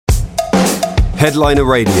Headliner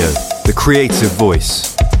Radio, the creative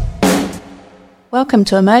voice. Welcome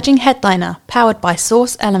to Emerging Headliner, powered by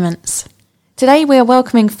Source Elements. Today we are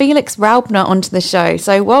welcoming Felix Raubner onto the show.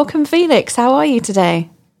 So welcome, Felix. How are you today?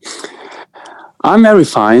 I'm very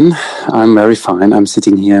fine. I'm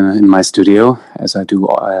sitting here in my studio as I do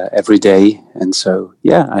every day. And so,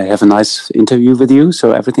 I have a nice interview with you.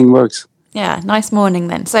 So everything works. Yeah, nice morning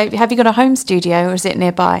then. So have you got a home studio or is it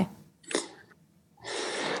nearby?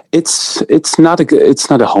 It's not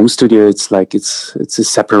a home studio. It's a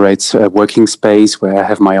separate working space where I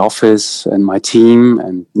have my office and my team,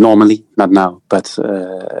 and normally not now, but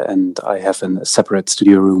and I have a separate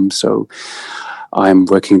studio room. So I'm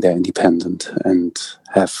working there independent and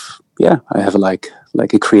I have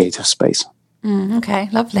a creative space. Okay,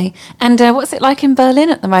 lovely. And what's it like in Berlin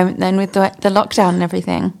at the moment then, with the lockdown and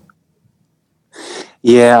everything?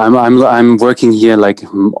 Yeah, I'm working here like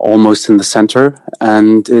almost in the center,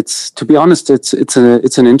 and to be honest, it's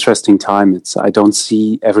an interesting time. I don't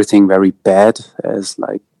see everything very bad as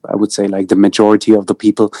I would say the majority of the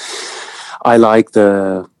people. I like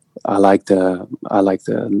that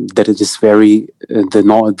it is very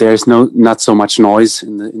there's not so much noise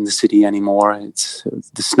in the city anymore.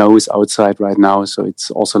 The snow is outside right now, so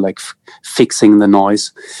it's also fixing the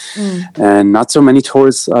noise, and not so many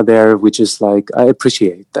tourists are there, which is I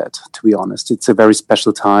appreciate that, to be honest. It's a very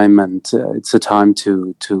special time, and it's a time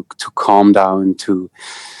to calm down, to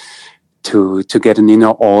get an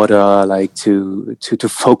inner order, to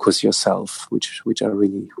focus yourself, which I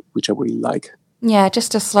really like. Yeah,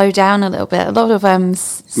 just to slow down a little bit. A lot of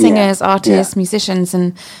singers, artists, musicians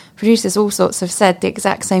and producers, all sorts, have said the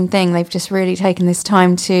exact same thing. They've just really taken this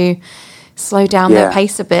time to slow down their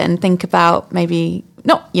pace a bit and think about maybe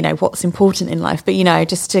not, what's important in life, but,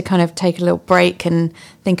 just to kind of take a little break and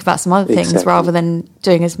think about some other things rather than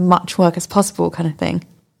doing as much work as possible kind of thing.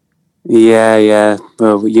 Yeah.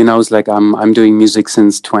 Well, it's I'm doing music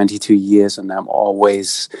since 22 years, and I'm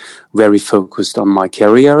always very focused on my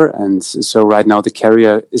career. And so right now the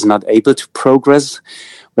career is not able to progress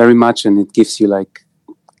very much, and it gives you a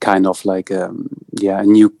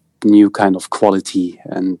new kind of quality.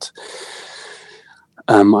 And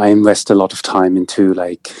I invest a lot of time into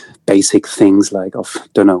basic things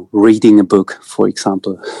reading a book, for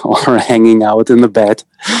example, or hanging out in the bed.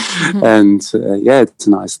 Mm-hmm. And it's a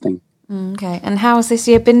nice thing. Okay. And how has this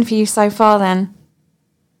year been for you so far then?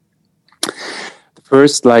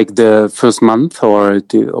 The first month, or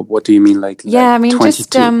what do you mean?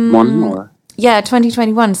 2021 or? Yeah,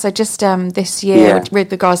 2021. So just this year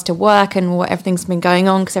with regards to work and what everything's been going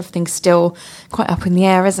on, because everything's still quite up in the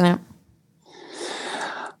air, isn't it?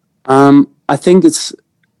 I think it's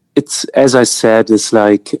as I said, it's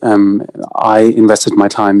I invested my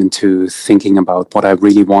time into thinking about what I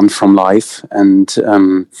really want from life. And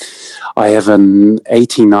I have an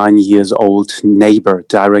 89 years old neighbor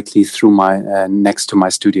directly through my next to my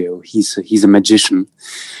studio. He's a magician,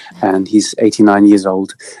 and he's 89 years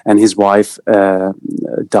old, and his wife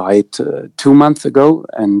died 2 months ago,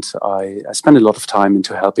 and I spent a lot of time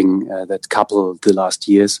into helping that couple the last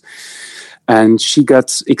years. And she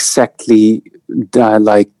got exactly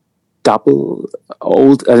double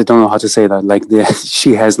old. I don't know how to say that.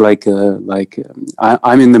 She has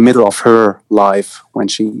I'm in the middle of her life when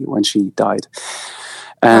she died.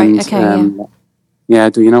 And right, okay,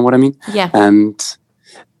 do you know what I mean? Yeah.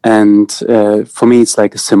 And for me, it's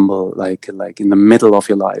like a symbol. Like in the middle of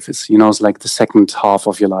your life is, it's the second half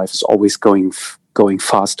of your life is always going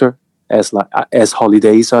faster, as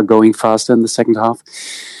holidays are going faster in the second half.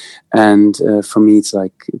 And for me, it's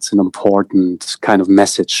an important kind of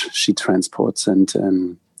message she transports. And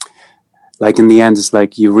in the end, it's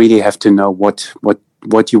you really have to know what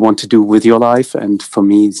you want to do with your life. And for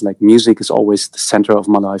me, it's music is always the center of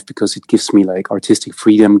my life, because it gives me artistic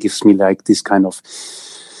freedom, gives me this kind of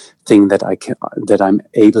thing that I'm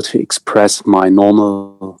able to express my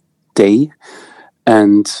normal day.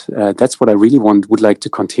 And that's what I really would like to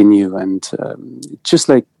continue. And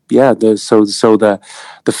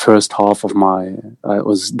the first half of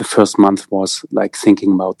the first month was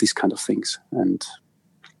thinking about these kind of things. And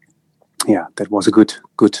that was a good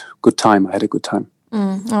time. I had a good time.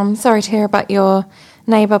 I'm sorry to hear about your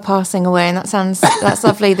neighbour passing away, and that's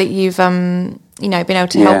lovely that you've been able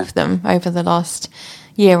to help them over the last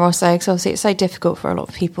year or so, because obviously it's so difficult for a lot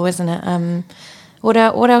of people, isn't it? What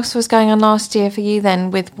else was going on last year for you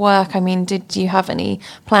then with work? I mean, did you have any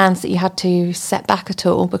plans that you had to set back at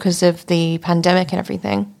all because of the pandemic and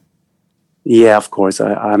everything? Yeah, of course.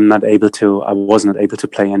 I was not able to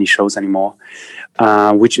play any shows anymore,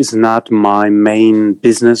 which is not my main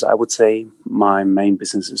business, I would say. My main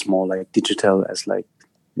business is more digital, as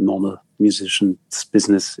normal musician's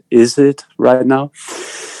business is it right now,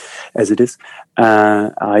 as it is.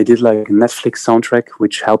 I did like a Netflix soundtrack,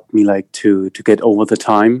 which helped me like to get over the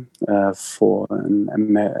time for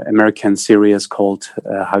an American series called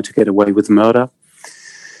How to Get Away with Murder.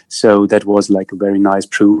 So that was like a very nice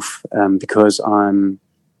proof, because I'm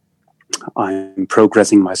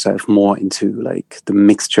progressing myself more into like the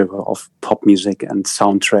mixture of pop music and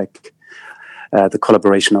soundtrack, the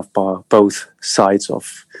collaboration of both sides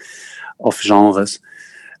of genres,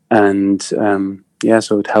 and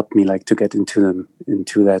so it helped me like to get into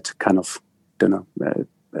that kind of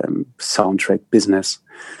soundtrack business,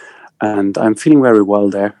 and I'm feeling very well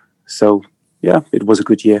there. So yeah, it was a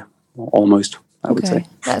good year, almost. I would say.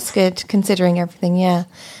 That's good, considering everything, yeah.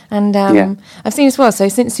 And I've seen as well, so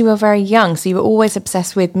since you were very young, so you were always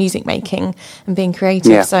obsessed with music making and being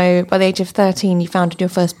creative. Yeah. So by the age of 13, you founded your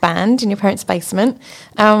first band in your parents' basement.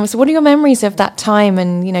 So what are your memories of that time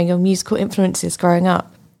and, your musical influences growing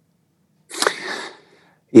up?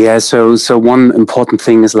 Yeah, so one important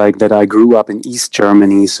thing is like that I grew up in East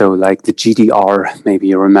Germany, so like the GDR, maybe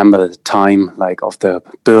you remember the time like of the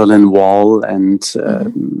Berlin Wall, and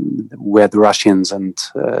where the Russians and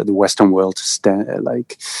the Western world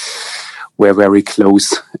were very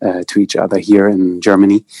close to each other here in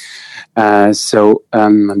Germany. So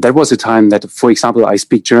that was a time that, for example, I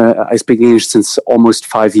speak English since almost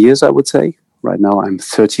 5 years, I would say. Right now I'm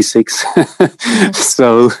 36.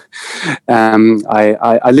 So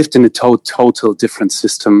I lived in a total different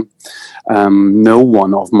system. No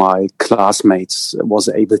one of my classmates was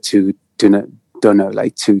able to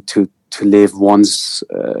live once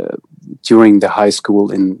during the high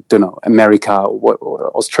school in America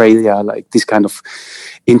or Australia, like these kind of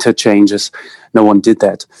interchanges. No one did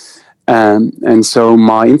that. And so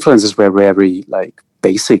my influences were very like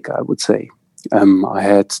basic, I would say.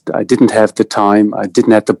 I didn't have the time. I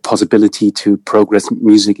didn't have the possibility to progress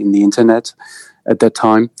music in the internet at that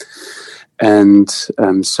time, and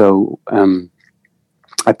so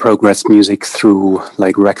I progressed music through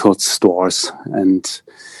like record stores and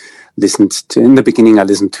listened to. In the beginning, I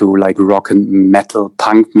listened to like rock and metal,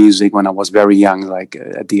 punk music when I was very young, like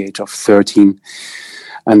at the age of 13,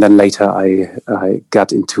 and then later I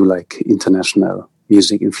got into like international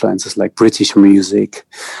music influences, like British music,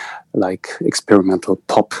 like experimental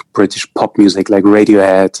pop, British pop music, like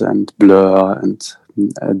Radiohead and Blur, and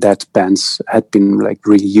that bands had been like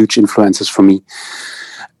really huge influences for me.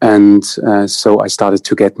 And so I started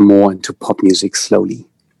to get more into pop music slowly.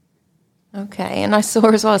 Okay, and I saw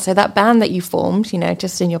as well, so that band that you formed,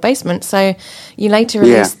 just in your basement, so you later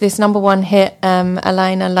released this number one hit,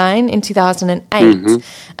 Allein Allein, in 2008,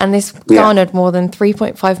 and this garnered more than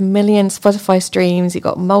 3.5 million Spotify streams. It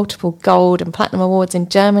got multiple gold and platinum awards in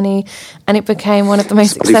Germany, and it became one of the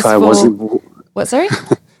most successful... What, sorry?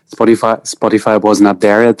 Spotify was not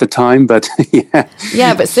there at the time, but yeah.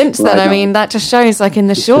 Yeah, but since then, I mean, that just shows, like, in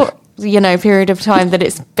the short... period of time that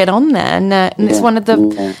it's been on there, and it's one of the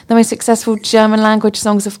most successful German language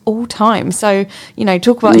songs of all time. So,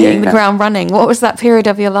 talk about hitting the ground running. What was that period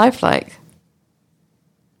of your life like?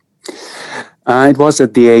 It was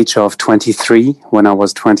at the age of 23, when I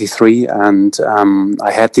was 23, and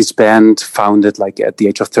I had this band founded like at the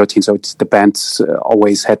age of 13. So the band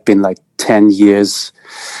always had been like 10 years,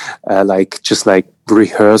 just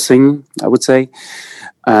rehearsing, I would say.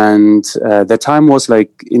 And that time was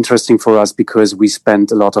like interesting for us because we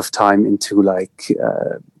spent a lot of time into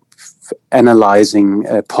analyzing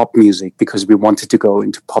pop music, because we wanted to go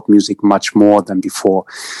into pop music much more than before.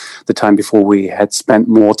 The time before, we had spent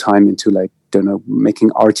more time into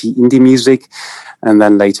making arty indie music, and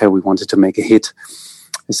then later we wanted to make a hit.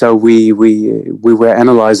 So we were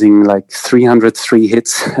analyzing like 303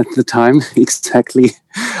 hits at the time, exactly,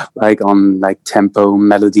 like on like tempo,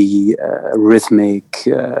 melody, rhythmic,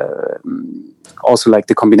 also like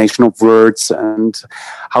the combination of words and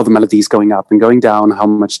how the melody is going up and going down, how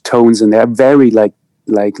much tones, and they're very like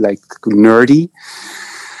nerdy.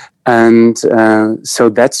 And so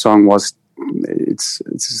that song was. It's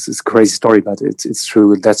a crazy story, but it's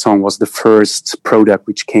true. That song was the first product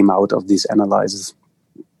which came out of these analyses.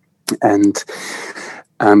 And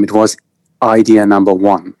it was idea number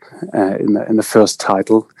one in the first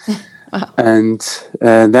title. Wow. And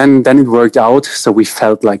then it worked out. So we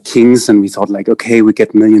felt like kings, and we thought like, okay, we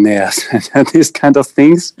get millionaires and these kind of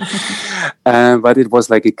things. But it was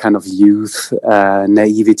like a kind of youth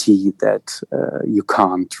naivety that you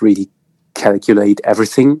can't really calculate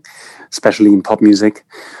everything, especially in pop music.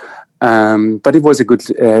 But it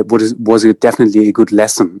was definitely a good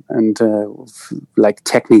lesson, and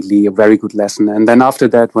technically a very good lesson. And then after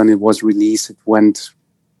that, when it was released, it went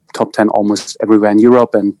top 10 almost everywhere in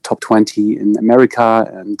Europe and top 20 in America.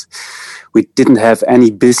 And we didn't have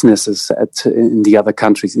any businesses in the other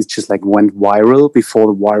countries. It just like went viral before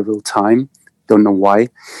the viral time. Don't know why,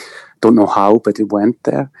 don't know how, but it went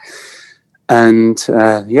there. And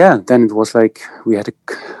then it was like we had a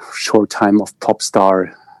short time of pop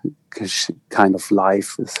star kind of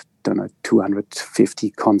life with,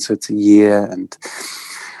 250 concerts a year. And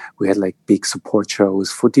we had like big support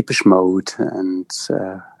shows for Depeche Mode and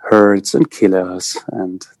Hurts and Killers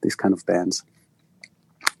and these kind of bands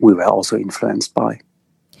we were also influenced by.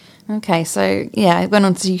 Okay, so it went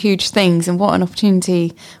on to do huge things, and what an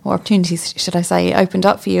opportunity, or opportunities should I say, opened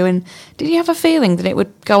up for you. And did you have a feeling that it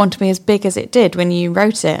would go on to be as big as it did when you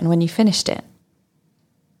wrote it and when you finished it?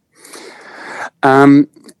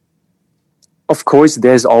 Of course,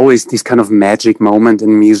 there's always this kind of magic moment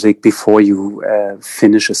in music before you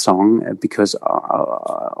finish a song, because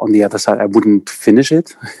on the other side, I wouldn't finish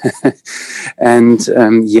it. And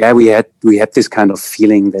we had this kind of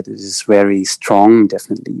feeling that it is very strong,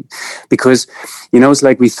 definitely, because it's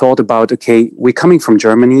like we thought about, okay, we're coming from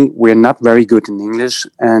Germany, we're not very good in English,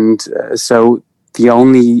 and so the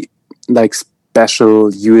only like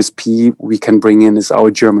special USP we can bring in is our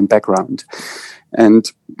German background. And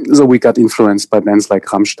so we got influenced by bands like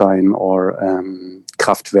Rammstein or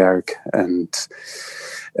Kraftwerk, and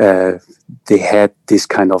they had this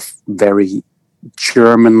kind of very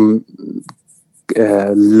German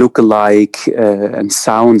look-alike and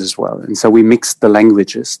sound as well. And so we mixed the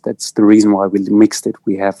languages. That's the reason why we mixed it.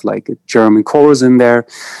 We have like a German chorus in there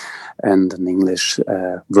and an English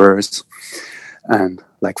verse. And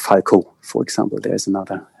like Falco, for example, there's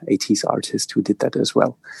another 80s artist who did that as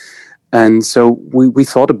well. And so we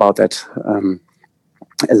thought about that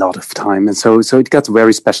a lot of time, and so it got a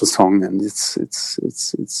very special song, and it's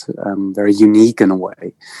very unique in a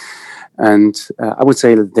way. And I would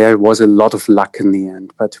say that there was a lot of luck in the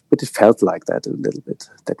end, but it felt like that a little bit,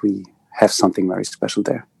 that we have something very special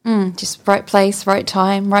there. Just right place, right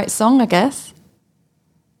time, right song, I guess.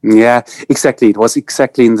 Yeah, exactly. It was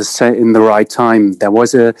exactly in the right time.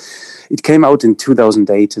 It came out in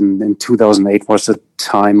 2008, and in 2008 was a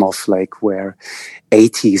time of like where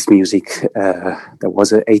 80s music, there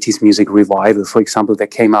was an 80s music revival. For example, there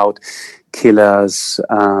came out Killers,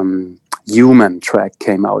 Human track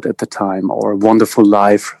came out at the time, or Wonderful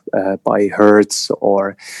Life by Hurts,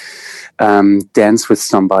 or Dance with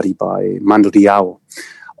Somebody by Mando Diao.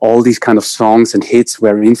 All these kind of songs and hits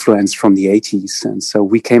were influenced from the 80s. And so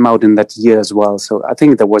we came out in that year as well. So I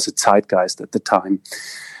think there was a zeitgeist at the time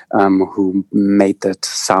who made that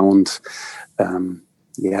sound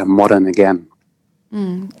modern again.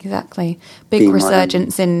 Exactly. Big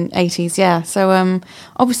resurgence in 80s, yeah. So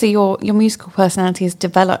obviously your musical personality has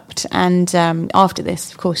developed, and after this,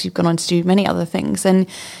 of course, you've gone on to do many other things, and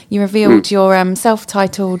you revealed your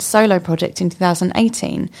self-titled solo project in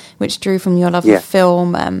 2018, which drew from your love of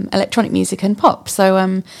film, electronic music and pop.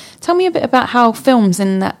 So tell me a bit about how films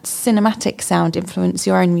and that cinematic sound influence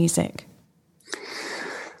your own music.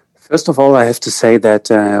 First of all, I have to say that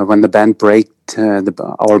when the band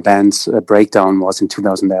our band's breakdown was in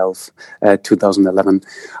 2011,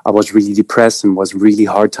 I was really depressed, and was really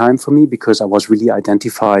hard time for me, because I was really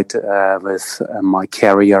identified with my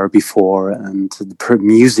career before and the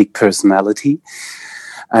music personality.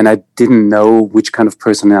 And I didn't know which kind of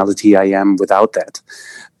personality I am without that.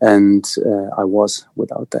 And I was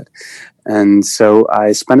without that. And so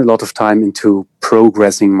I spent a lot of time into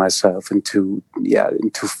progressing myself, into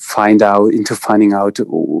finding out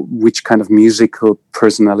which kind of musical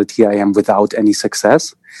personality I am without any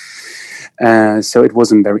success. So it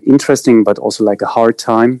wasn't very interesting, but also like a hard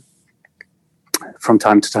time. From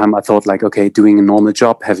time to time, I thought like, okay, doing a normal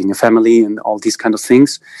job, having a family and all these kind of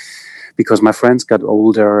things, because my friends got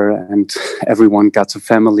older and everyone got a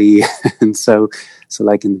family. And so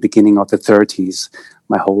like in the beginning of the 30s,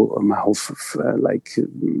 my whole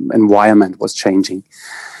environment was changing.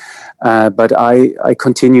 But I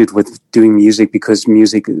continued with doing music, because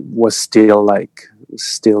music was still there.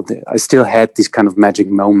 I still had these kind of magic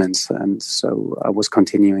moments, and so I was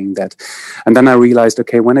continuing that. And then I realized,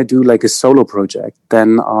 okay, when I do like a solo project,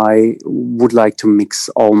 then I would like to mix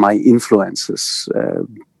all my influences.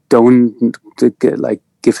 Don't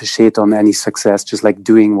give a shit on any success, just like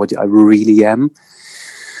doing what I really am.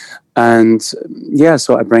 And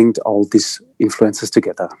so I bring all these influences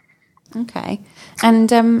together. Okay. And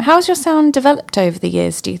how's your sound developed over the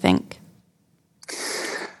years, do you think?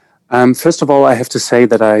 First of all, I have to say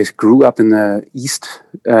that I grew up in a East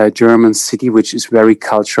German city, which is very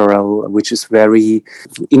cultural, which is very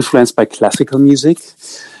influenced by classical music.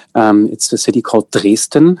 It's a city called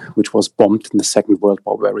Dresden, which was bombed in the Second World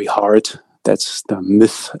War very hard. That's the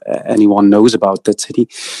myth anyone knows about that city.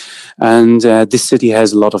 And this city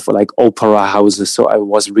has a lot of like opera houses. So I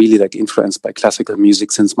was really like influenced by classical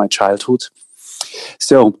music since my childhood.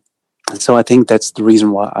 So I think that's the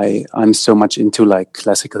reason why I'm so much into like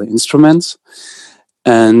classical instruments.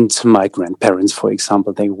 And my grandparents, for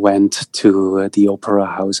example, they went to the opera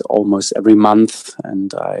house almost every month,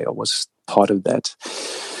 and I was part of that.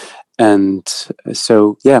 And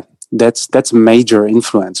so, yeah, that's a major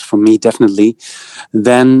influence for me, definitely.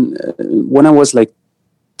 Then when I was like,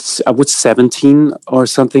 I was 17 or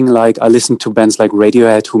something, like I listened to bands like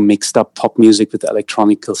Radiohead who mixed up pop music with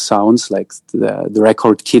electronical sounds. Like the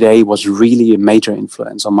record Kid A was really a major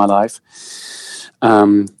influence on my life.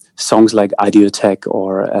 Songs like Idioteque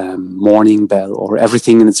or Morning Bell or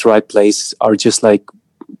Everything in Its Right Place are just like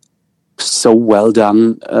so well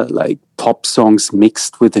done, like pop songs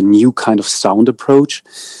mixed with a new kind of sound approach,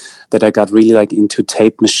 that I got really like into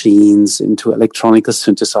tape machines, into electronic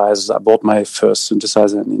synthesizers. I bought my first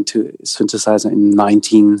synthesizer in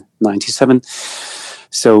 1997.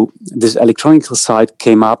 So this electronic side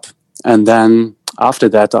came up, and then after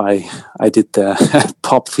that I did the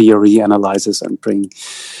pop theory analysis and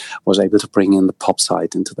was able to bring in the pop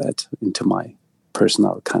side into my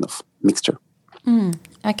personal kind of mixture.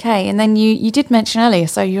 Okay, and then you did mention earlier,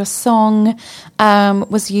 so your song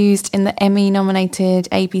was used in the Emmy-nominated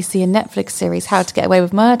ABC and Netflix series How to Get Away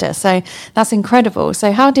with Murder. So that's incredible.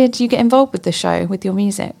 So how did you get involved with the show, with your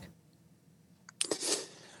music?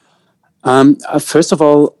 First of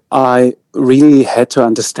all, I really had to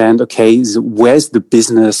understand, okay, where's the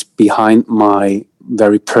business behind my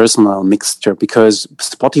very personal mixture, because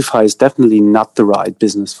Spotify is definitely not the right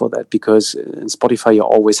business for that, because in Spotify you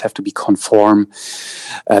always have to be conform,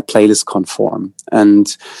 playlist conform,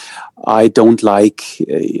 and I don't like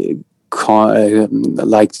to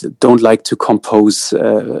compose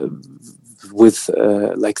with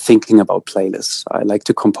like thinking about playlists. I like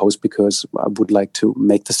to compose because I would like to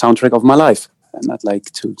make the soundtrack of my life, and I'd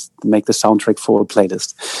like to make the soundtrack for a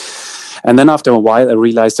playlist. And then after a while, I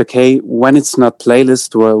realized, okay, when it's not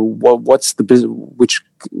playlist, which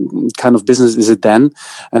kind of business is it then?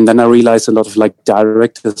 And then I realized a lot of like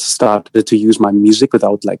directors started to use my music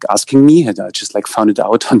without like asking me, and I just like found it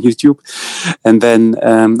out on YouTube. And then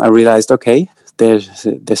I realized, okay, there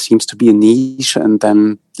seems to be a niche. And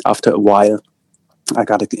then after a while, I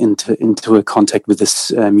got into a contact with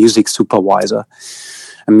this music supervisor.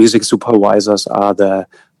 And music supervisors are the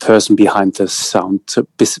person behind the sound,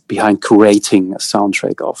 behind curating a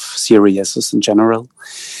soundtrack of series in general.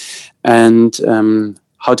 And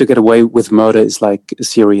How to Get Away with Murder is like a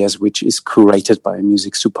series which is curated by a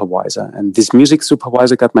music supervisor. And this music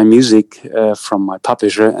supervisor got my music from my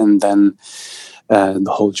publisher, and then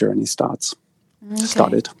the whole journey started.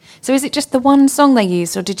 So is it just the one song they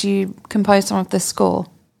used, or did you compose some of the score?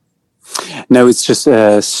 No, it's just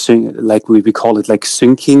like we call it like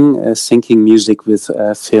syncing music with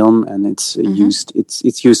film, and it's used.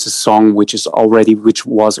 It's used a song which was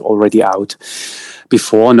already out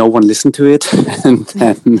before. No one listened to it, and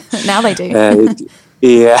then now they do.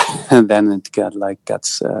 And then it got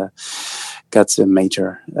a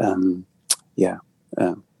major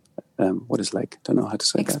what is like, don't know how to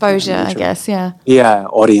say exposure, that. I guess, yeah. Yeah,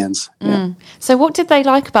 audience. Yeah. So what did they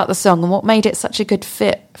like about the song, and what made it such a good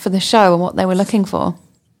fit for the show and what they were looking for?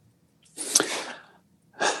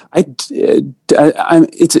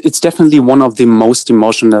 It's definitely one of the most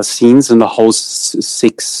emotional scenes in the whole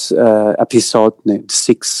six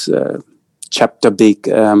chapter big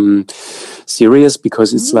series,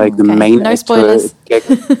 because it's like the main no actor spoilers.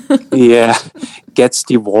 Gets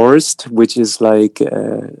divorced, which is like I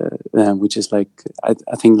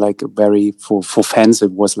think like very for fans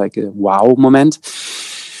it was like a wow moment.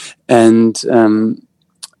 And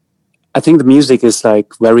I think the music is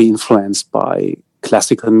like very influenced by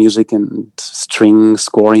classical music and string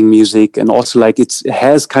scoring music, and also like it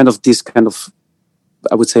has kind of this kind of,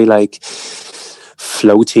 I would say, like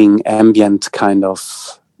floating ambient kind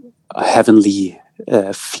of heavenly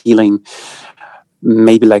feeling,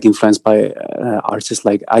 maybe like influenced by artists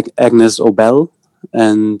like Agnes Obel.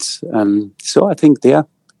 And so I think it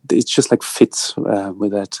just like fits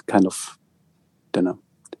with that kind of,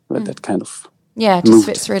 that kind of yeah, it just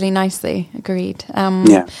fits really nicely. Agreed.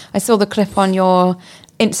 I saw the clip on your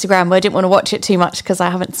Instagram, but I didn't want to watch it too much because I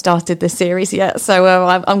haven't started this series yet. So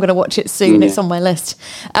I'm going to watch it soon. It's on my list.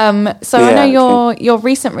 I know your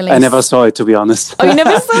recent release. I never saw it, to be honest. Oh, you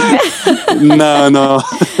never saw it? No.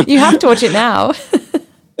 You have to watch it now.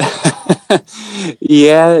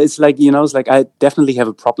 Yeah, it's like, it's like I definitely have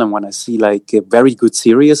a problem when I see like very good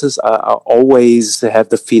series. I always have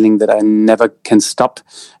the feeling that I never can stop.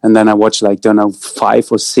 And then I watch like, don't know,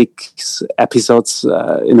 5 or 6 episodes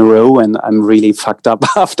in a row, and I'm really fucked up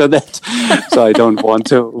after that. So I don't want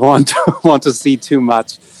to see too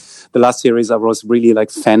much. The last series I was really like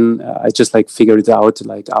fan. I just like figured it out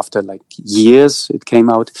like after like years it came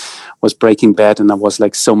out, was Breaking Bad, and I was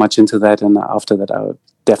like so much into that. And after that, I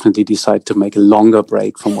definitely decided to make a longer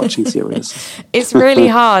break from watching series. It's really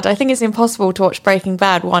hard. I think it's impossible to watch Breaking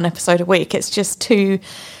Bad 1 episode a week. It's just too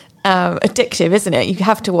addictive, isn't it? You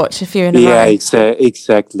have to watch a few in a row. Yeah,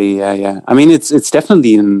 exactly. Yeah. I mean, it's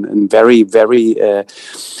definitely in very, very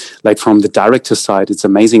like from the director's side, it's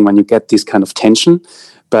amazing when you get this kind of tension.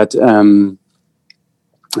 But for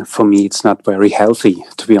me, it's not very healthy,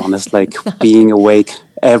 to be honest, like being awake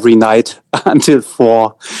every night until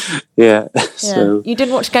 4. Yeah. So you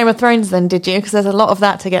didn't watch Game of Thrones then, did you? Because there's a lot of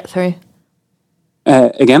that to get through.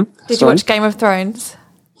 Again? Did you watch Game of Thrones?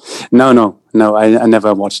 No. I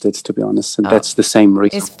never watched it, to be honest. And that's the same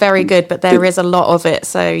reason. It's very good, but there is a lot of it.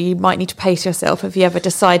 So you might need to pace yourself if you ever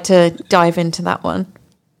decide to dive into that one.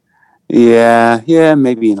 Yeah,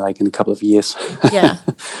 maybe in a couple of years. Yeah.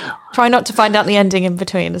 Try not to find out the ending in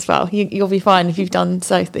between as well. You'll be fine if you've done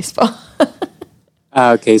so this far.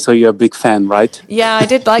 Okay, so you're a big fan, right? Yeah, I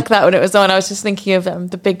did like that when it was on. I was just thinking of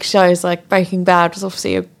the big shows like Breaking Bad was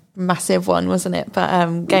obviously a massive one, wasn't it?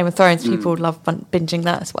 But Game of Thrones, people love binging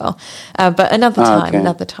that as well. But another time.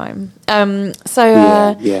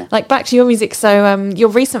 Like back to your music. So your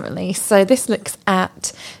recent release. So this looks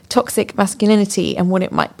at toxic masculinity and what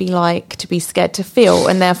it might be like to be scared to feel,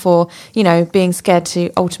 and therefore, being scared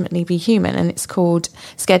to ultimately be human. And it's called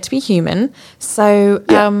Scared to Be Human. So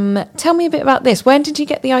tell me a bit about this. When did you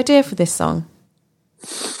get the idea for this song?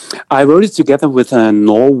 I wrote it together with a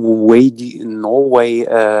Norway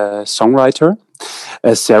songwriter,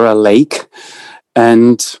 Sarah Lake,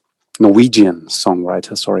 and Norwegian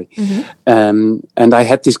songwriter. Sorry, and I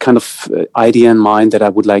had this kind of idea in mind that I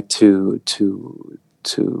would like to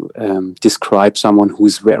describe someone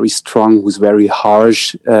who's very strong, who's very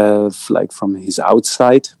harsh, like from his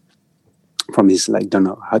outside, from his don't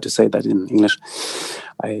know how to say that in English.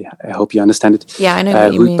 I hope you understand it. Yeah, I know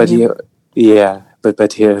what you mean. But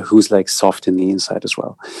but here who's like soft in the inside as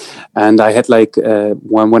well. And I had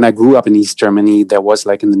when I grew up in East Germany, there was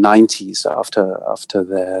like in the 90s after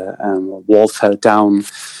the wall fell down,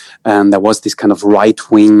 and there was this kind of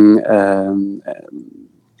right-wing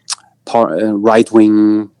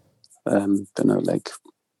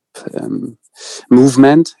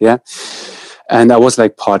movement, yeah. And I was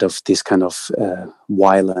like part of this kind of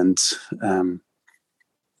violent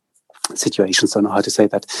situations. I don't know how to say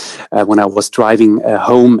that. When I was driving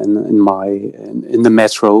home in the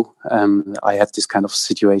metro, I had this kind of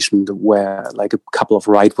situation where like a couple of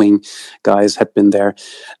right-wing guys had been there,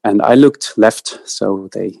 and I looked left, so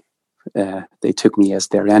they took me as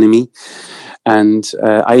their enemy, and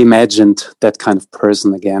I imagined that kind of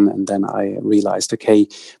person again, and then I realized, okay,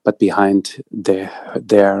 but behind their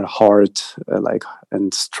hard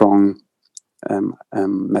and strong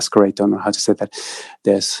masquerade, don't know how to say that,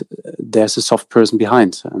 there's a soft person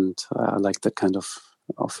behind, and I like that kind of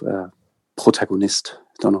protagonist,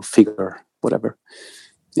 don't know, figure, whatever.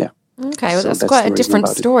 Yeah. Okay, well, that's quite a different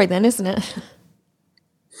story then, isn't it?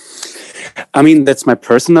 I mean, that's my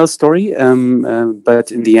personal story,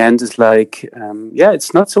 but in the end, it's like,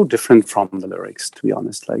 it's not so different from the lyrics, to be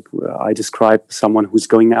honest. Like, I describe someone who's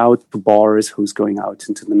going out to bars, who's going out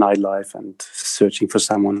into the nightlife and searching for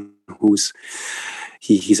someone who's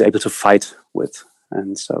he's able to fight with,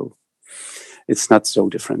 and so it's not so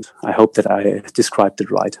different. I hope that I described it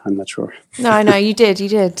right. I'm not sure. No, you did.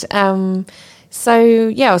 So,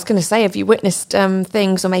 I was going to say, have you witnessed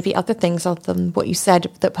things or maybe other things other than what you said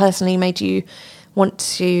that personally made you want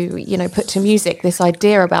to, put to music this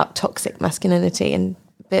idea about toxic masculinity and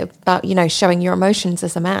a bit about, showing your emotions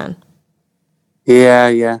as a man?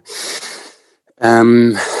 Yeah.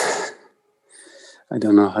 I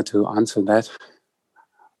don't know how to answer that.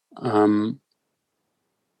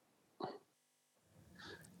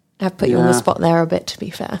 I've put you on the spot there a bit, to be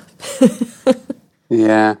fair.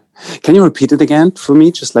 Yeah. Can you repeat it again for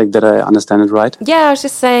me, just like that I understand it right? Yeah, I was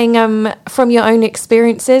just saying, from your own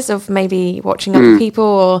experiences of maybe watching other people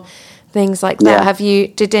or things like that,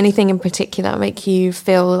 did anything in particular make you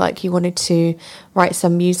feel like you wanted to write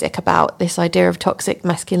some music about this idea of toxic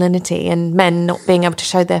masculinity and men not being able to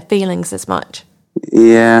show their feelings as much?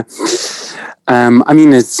 Yeah. I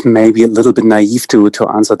mean, it's maybe a little bit naive to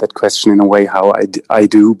answer that question in a way how I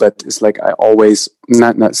do, but it's like I always,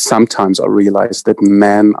 not sometimes I realize that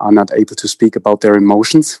men are not able to speak about their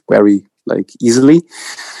emotions very like easily,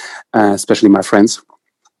 especially my friends.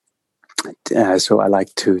 So I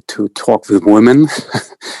like to talk with women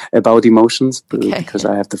about emotions because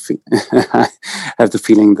I have I have the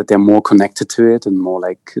feeling that they're more connected to it and more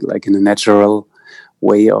like in a natural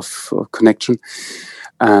way of connection.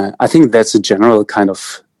 I think that's a general kind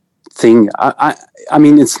of thing. I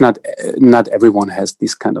mean, it's not everyone has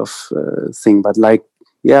this kind of thing, but like,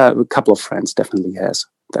 yeah, a couple of friends definitely has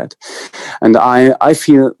that. And I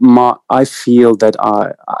feel that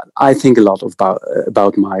I think a lot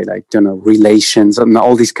about my, like, you know, relations and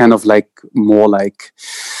all these kind of like more like,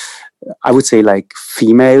 I would say like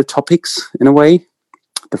female topics in a way,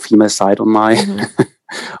 the female side on my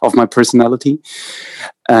of my personality.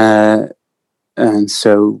 And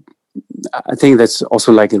so I think that's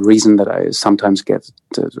also like a reason that I sometimes get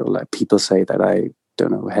like people say that I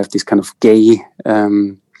don't know, have this kind of gay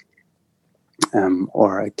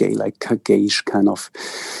or a gay, like a gayish kind of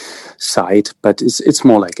side, but it's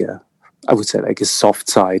more like I would say like a soft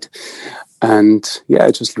side. And yeah,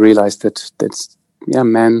 I just realized that's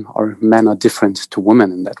men are different to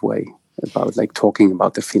women in that way about like talking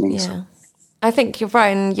about their feelings. Yeah. I think you're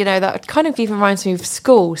right, and you know that kind of even reminds me of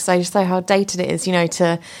school. So how dated it is, you know,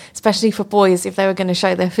 to especially for boys, if they were going to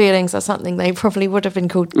show their feelings or something, they probably would have been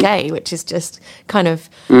called gay, which is just kind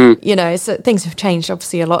of, you know, so things have changed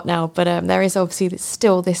obviously a lot now, but there is obviously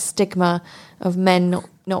still this stigma of men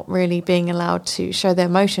not really being allowed to show their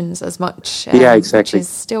emotions as much. Exactly, which is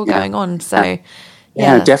still going on. So.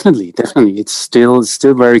 Yeah, definitely. It's still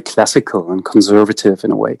very classical and conservative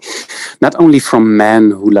in a way. Not only from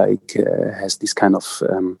men who like has this kind of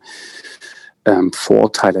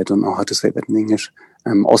Vorteil. I don't know how to say that in English.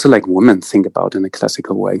 Also, like women think about in a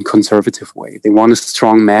classical way, in conservative way. They want a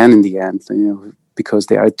strong man in the end, you know, because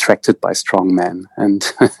they are attracted by strong men, and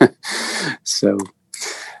so.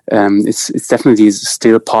 It's definitely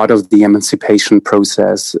still part of the emancipation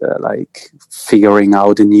process, like figuring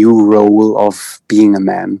out a new role of being a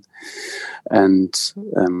man, and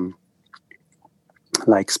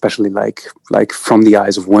like especially like from the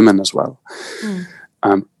eyes of women as well.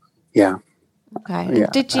 Yeah. Okay.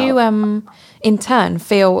 And did you, in turn,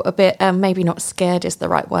 feel a bit, maybe not scared is the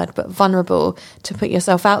right word, but vulnerable to put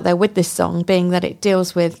yourself out there with this song, being that it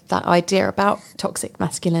deals with that idea about toxic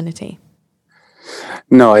masculinity?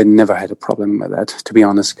 No, I never had a problem with that, to be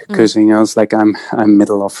honest, because you know, it's like I'm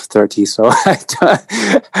middle of 30, so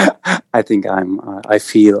I think I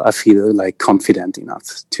feel like confident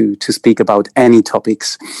enough to speak about any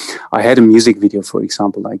topics. I had a music video, for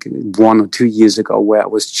example, like 1 or 2 years ago, where I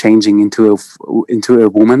was changing into a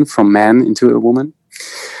woman, from man into a woman.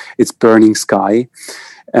 It's Burning Sky.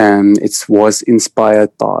 It was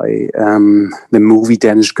inspired by the movie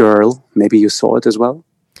Danish Girl. Maybe you saw it as well.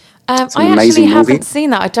 I actually haven't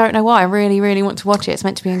seen that. I don't know why. I really, really want to watch it. It's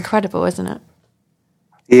meant to be incredible, isn't it?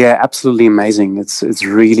 Yeah, absolutely amazing. It's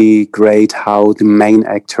really great how the main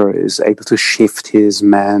actor is able to shift his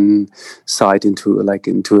man side into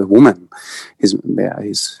a woman.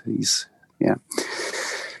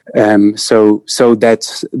 So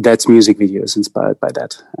that's music videos inspired by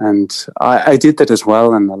that, and I did that as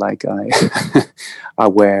well. And like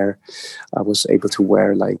I was able to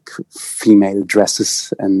wear like female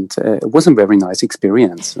dresses, and it was a very nice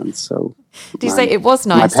experience. And so, do you say it was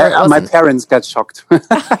nice? My parents got shocked.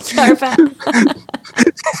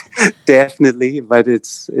 Definitely, but it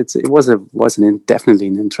was definitely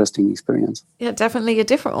an interesting experience. Yeah, definitely a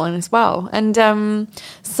different one as well. And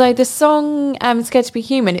so the song "Scared to Be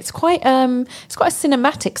Human," it's quite a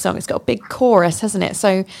cinematic song. It's got a big chorus, hasn't it?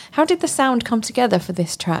 So how did the sound come together for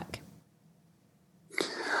this track?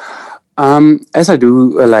 As I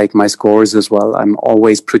do like my scores as well, I'm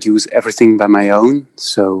always produce everything by my own.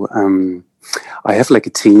 So I have like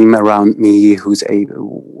a team around me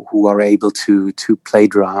who are able to play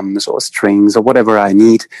drums or strings or whatever I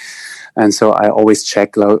need. And so I always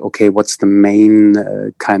check, okay, what's the main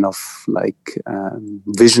kind of like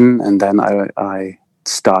vision, and then I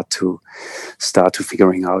start to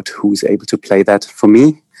figuring out who's able to play that for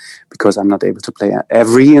me, because I'm not able to play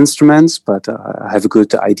every instrument, but I have a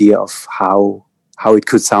good idea of how it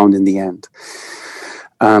could sound in the end.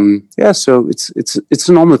 So it's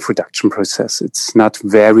a normal production process. It's not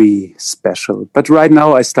very special, but right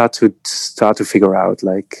now I start to figure out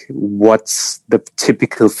like what's the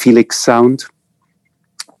typical Felix sound,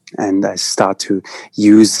 and I start to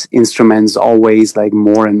use instruments always like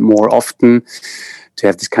more and more often to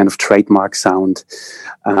have this kind of trademark sound.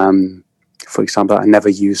 for example, I never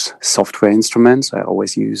use software instruments. I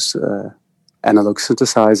always use analog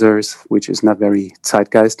synthesizers, which is not very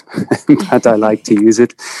zeitgeist, but I like to use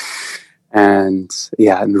it. And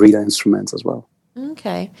reader instruments as well.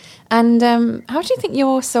 Okay. And how do you think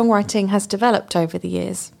your songwriting has developed over the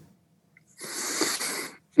years?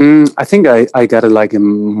 I think I got a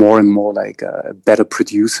more and more like a better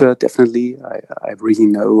producer. Definitely, I really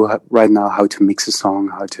know right now how to mix a song,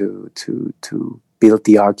 how to build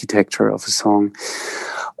the architecture of a song.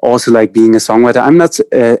 Also, like being a songwriter, I'm not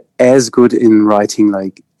as good in writing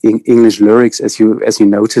like English lyrics as you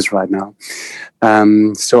notice right now.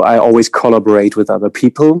 So I always collaborate with other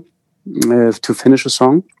people to finish a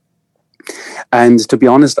song. And to be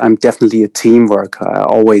honest, I'm definitely a team worker. I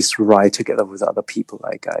always write together with other people.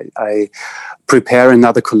 Like I prepare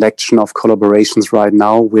another collection of collaborations right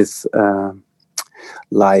now with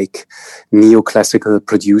like neoclassical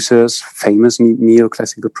producers, famous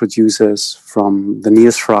neoclassical producers from the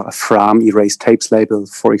Niels Frahm Erased Tapes label,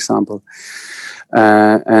 for example.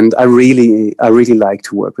 And I really like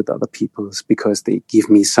to work with other people because they give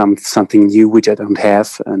me something new which I don't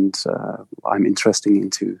have, and I'm interested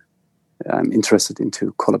into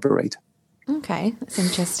collaborate. Okay, that's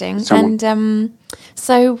interesting. And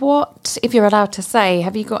so what, if you're allowed to say,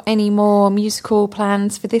 have you got any more musical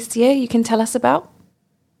plans for this year you can tell us about?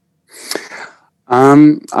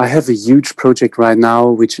 I have a huge project right now,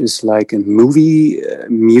 which is like a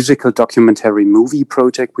musical documentary movie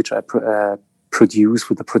project, which I produce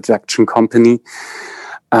with a production company.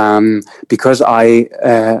 Because I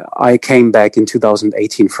came back in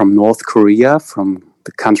 2018 from North Korea, from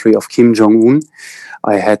the country of Kim Jong-un.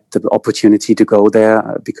 I had the opportunity to go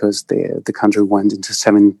there because the country went into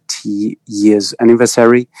 70 years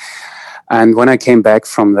anniversary. And when I came back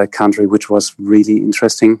from that country, which was really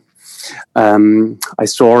interesting, I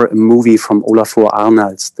saw a movie from Olafur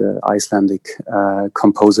Arnalds, the Icelandic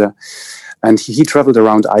composer. And he traveled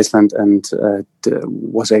around Iceland and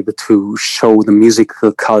was able to show the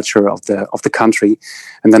musical culture of the country.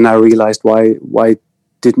 And then I realized why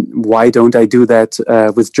don't I do that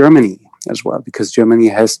with Germany as well? Because Germany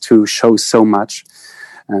has to show so much,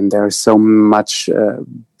 and there is so much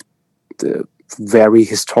the very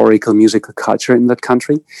historical musical culture in that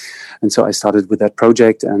country. And so I started with that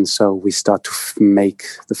project, and so we start to make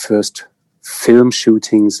the first film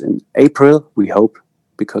shootings in April, we hope,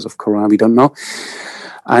 because of Corona, we don't know.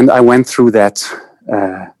 And I went through that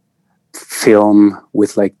film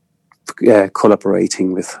with like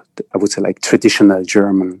collaborating with, I would say, like traditional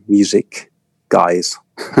German music guys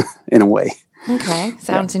in a way. Okay,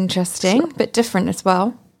 sounds interesting, but different as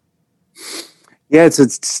well. Yeah,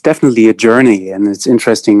 it's definitely a journey, and it's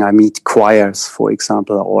interesting. I meet choirs, for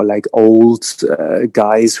example, or like old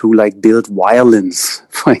guys who like build violins,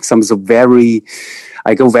 for example. So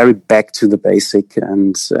I go very back to the basic,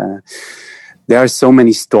 and there are so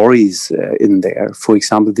many stories in there. For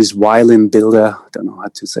example, this violin builder, I don't know how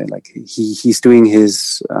to say, like he's doing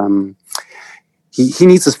his. He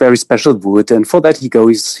needs this very special wood, and for that he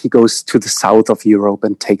goes to the south of Europe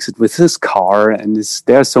and takes it with his car. And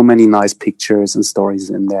there are so many nice pictures and stories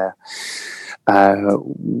in there,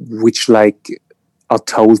 which like are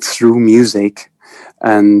told through music.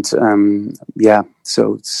 And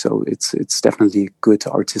so it's definitely good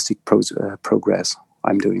artistic progress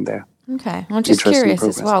I'm doing there. Okay, I'm just curious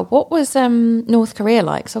as well. What was North Korea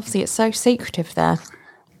like? So obviously, it's so secretive there.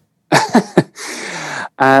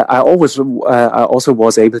 I also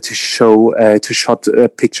was able to shot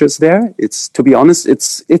pictures there. It's, to be honest,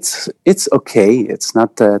 it's okay. It's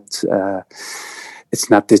not that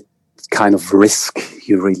the kind of risk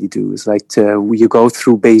you really do. It's like you go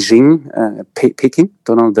through Beijing, Peking,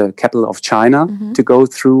 the capital of China, to go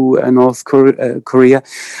through North Korea,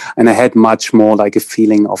 and I had much more like a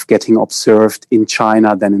feeling of getting observed in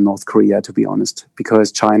China than in North Korea, to be honest,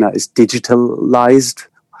 because China is digitalized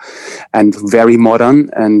and very modern,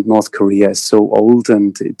 and North Korea is so old,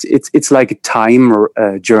 and it's like a time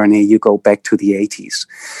journey. You go back to the 80s.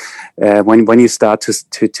 When you start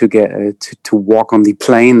to get to walk on the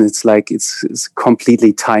plane, it's like it's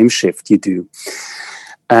completely time shift you do,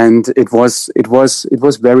 and it was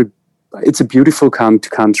very. It's a beautiful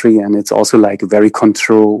country, and it's also like a very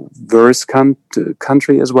controversial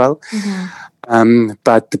country as well.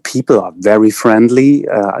 But the people are very friendly.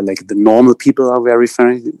 Like the normal people are very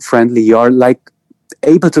friendly. You're like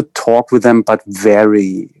able to talk with them, but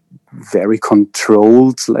very, very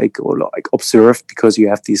controlled, or observed, because you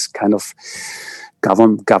have this kind of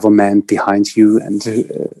government behind you, and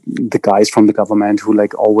the guys from the government who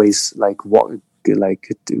always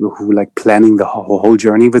planning the whole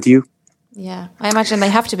journey with you. Yeah, I imagine they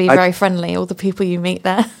have to be very friendly, all the people you meet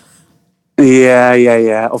there.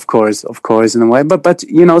 Yeah. Of course, in a way. But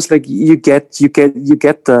you know, it's like you get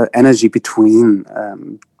the energy between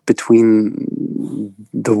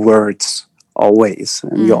the words always,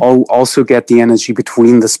 and you also get the energy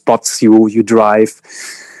between the spots you drive.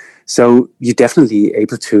 So you're definitely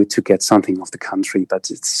able to get something of the country, but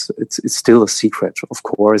it's still a secret, of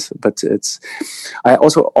course. But I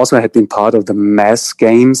also had been part of the Mass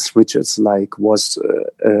Games, which was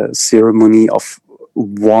a ceremony of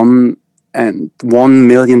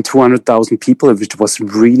 1,200,000 people, which was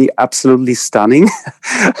really absolutely stunning.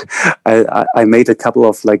 I made a couple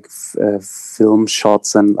of film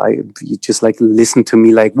shots, and you just listen to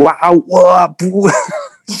me wow,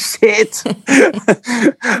 shit.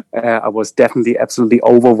 I was definitely absolutely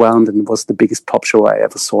overwhelmed, and it was the biggest pop show I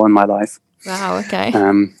ever saw in my life. Wow. Okay.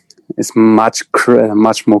 It's much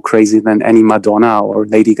more crazy than any Madonna or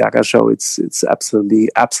Lady Gaga show. It's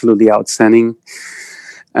absolutely outstanding.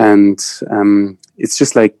 And it's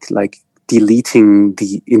just like deleting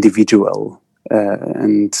the individual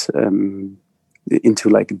and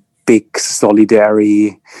into a big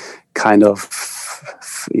solidary kind of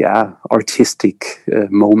artistic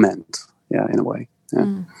moment, in a way.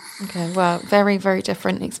 Yeah. Okay, well, very, very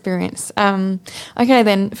different experience. Okay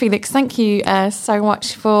then, Felix, thank you so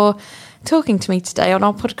much for talking to me today on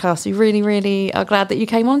our podcast. We really, really are glad that you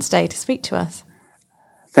came on today to speak to us.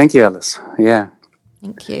 Thank you, Alice. Yeah.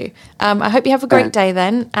 Thank you. I hope you have a great day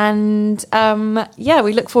then. And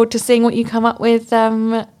we look forward to seeing what you come up with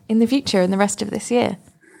in the future and the rest of this year.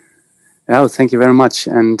 Oh, thank you very much.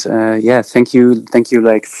 And thank you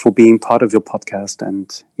for being part of your podcast,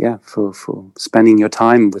 and for spending your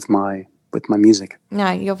time with my music.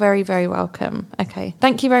 No, you're very, very welcome. Okay.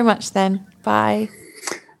 Thank you very much then. Bye.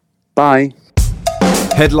 Bye.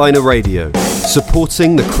 Headliner Radio,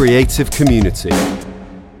 supporting the creative community.